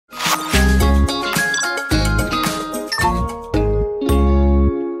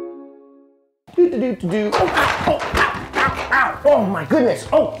Oh my goodness.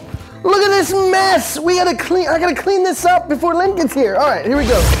 Oh, look at this mess. I gotta clean this up before Lynn gets here. All right, here we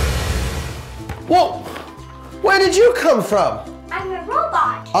go. Whoa, where did you come from? I'm a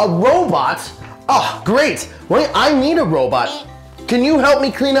robot. A robot? Oh, great. Wait, I need a robot. Can you help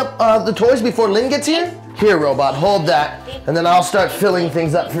me clean up the toys before Lynn gets here? Here, robot, hold that. And then I'll start filling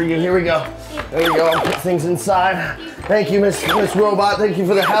things up for you. Here we go. There we go, I'll put things inside. Thank you, Miss Robot. Thank you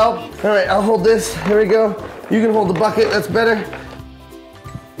for the help. All right, I'll hold this. Here we go. You can hold the bucket, that's better.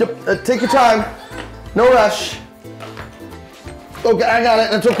 Yep, take your time. No rush. Okay, I got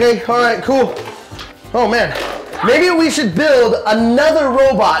it, that's okay. All right, cool. Oh man, maybe we should build another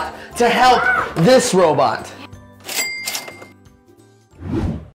robot to help this robot.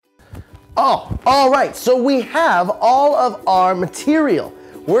 Oh, all right, so we have all of our material.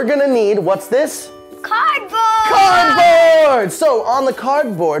 We're gonna need, what's this? Cardboard! Cardboard! So on the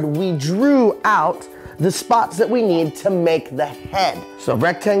cardboard, we drew out the spots that we need to make the head. So a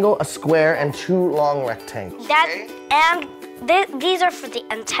rectangle, a square, and 2 long rectangles. These are for the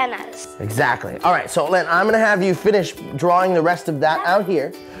antennas. Exactly. All right, so Lynn, I'm gonna have you finish drawing the rest of that out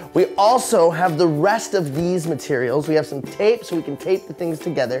here. We also have the rest of these materials. We have some tape so we can tape the things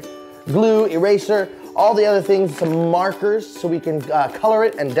together. Glue, eraser, all the other things, some markers so we can color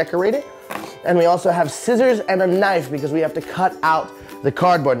it and decorate it. And we also have scissors and a knife because we have to cut out the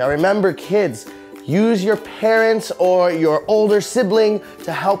cardboard. Now remember, kids, use your parents or your older sibling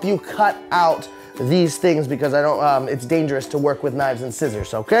to help you cut out these things because it's dangerous to work with knives and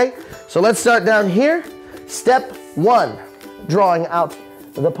scissors, okay? So let's start down here. Step 1, drawing out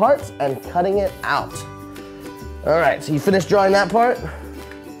the parts and cutting it out. All right, so you finished drawing that part?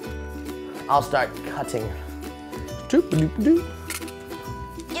 I'll start cutting. Do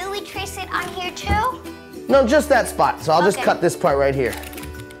we trace it on here too? No, just that spot. So I'll just cut this part right here.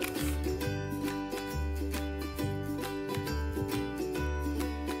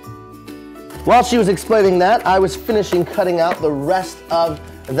 While she was explaining that, I was finishing cutting out the rest of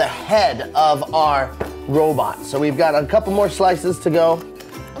the head of our robot. So we've got a couple more slices to go.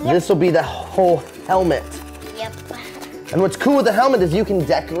 Yep. This will be the whole helmet. Yep. And what's cool with the helmet is you can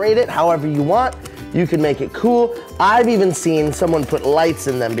decorate it however you want. You can make it cool. I've even seen someone put lights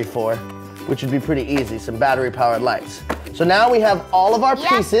in them before, which would be pretty easy, some battery-powered lights. So now we have all of our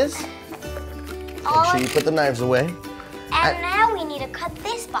pieces. Make sure you put the knives away. And now we need to cut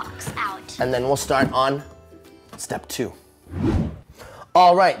this box out. And then we'll start on step 2.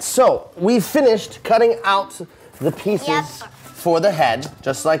 All right, so we finished cutting out the pieces for the head,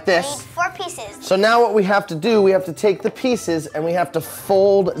 just like this. We need 4 pieces. So now what we have to do, we have to take the pieces and we have to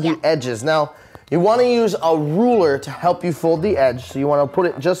fold the edges. Now, you want to use a ruler to help you fold the edge. So you want to put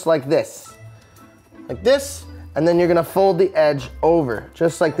it just like this. Like this, and then you're going to fold the edge over,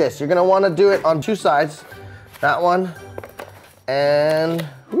 just like this. You're going to want to do it on 2 sides. That one, and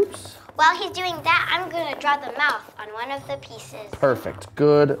oops. While he's doing that, I'm going to draw the mouth on one of the pieces. Perfect,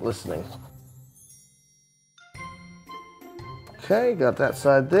 good listening. Okay, got that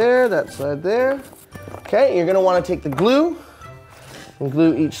side there, that side there. Okay, you're gonna wanna take the glue and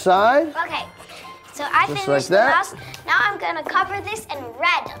glue each side. Okay, so I finished like the mouse. Now I'm gonna cover this in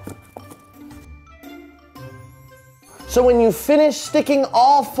red. So when you finish sticking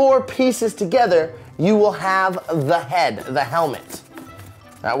all 4 pieces together, you will have the head, the helmet.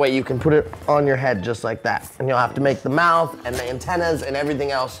 That way you can put it on your head just like that. And you'll have to make the mouth and the antennas and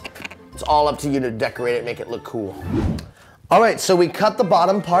everything else. It's all up to you to decorate it, make it look cool. All right, so we cut the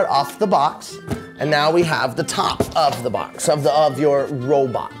bottom part off the box, and now we have the top of the box, of your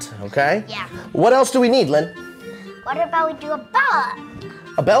robot, okay? Yeah. What else do we need, Lynn? What about we do a belt?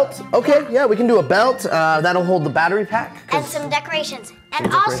 A belt? Okay, yeah, we can do a belt. That'll hold the battery pack. And some decorations. And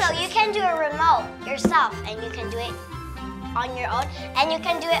also, you can do a remote yourself, and you can do it on your own, and you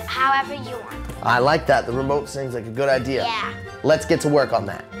can do it however you want. I like that. The remote seems like a good idea. Yeah. Let's get to work on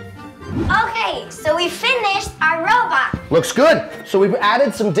that. Okay, so we finished our robot. Looks good. So we've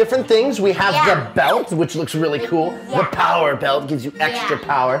added some different things. We have the belt, which looks really cool. The power belt gives you extra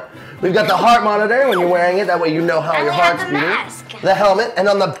power. We've got the heart monitor when you're wearing it. That way you know how your heart's beating. Mask. The helmet. And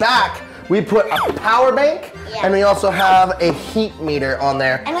on the back, we put a power bank. And we also have a heat meter on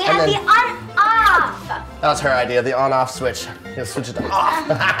there. And we have the on-off. That was her idea, the on-off switch. You switch it to off.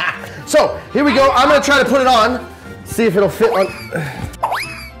 So here we go. I'm going to try to put it on. See if it'll fit on.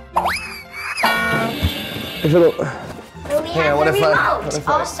 If it'll. Well, we have the remote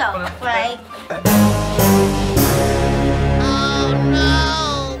also, right? Oh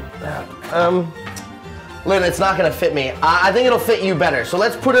no! Lynn, it's not gonna fit me. I think it'll fit you better. So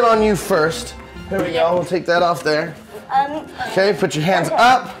let's put it on you first. Here we go. We'll take that off there. Okay, put your hands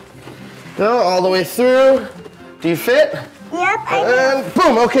up. Go all the way through. Do you fit? Yep, I do. And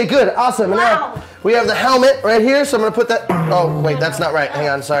boom, okay, good, awesome. And Wow. now we have the helmet right here, so I'm gonna put that, oh wait, that's not right, hang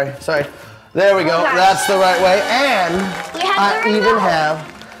on, sorry. There we go, Okay. that's the right way. And We have I the even remote.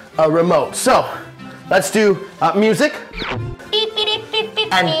 have a remote. So, let's do music Beep, beep, beep, beep,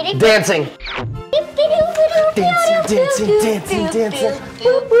 beep, and beep, dancing. beep, beep, beep, Dancing, dancing, dancing, dancing.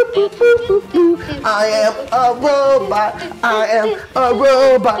 Boop, boop, boop, boop, boop, boop. I am a robot. I am a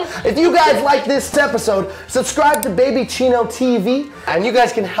robot. If you guys like this episode, subscribe to Baby Chino TV, and you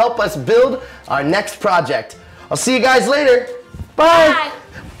guys can help us build our next project. I'll see you guys later. Bye. Bye.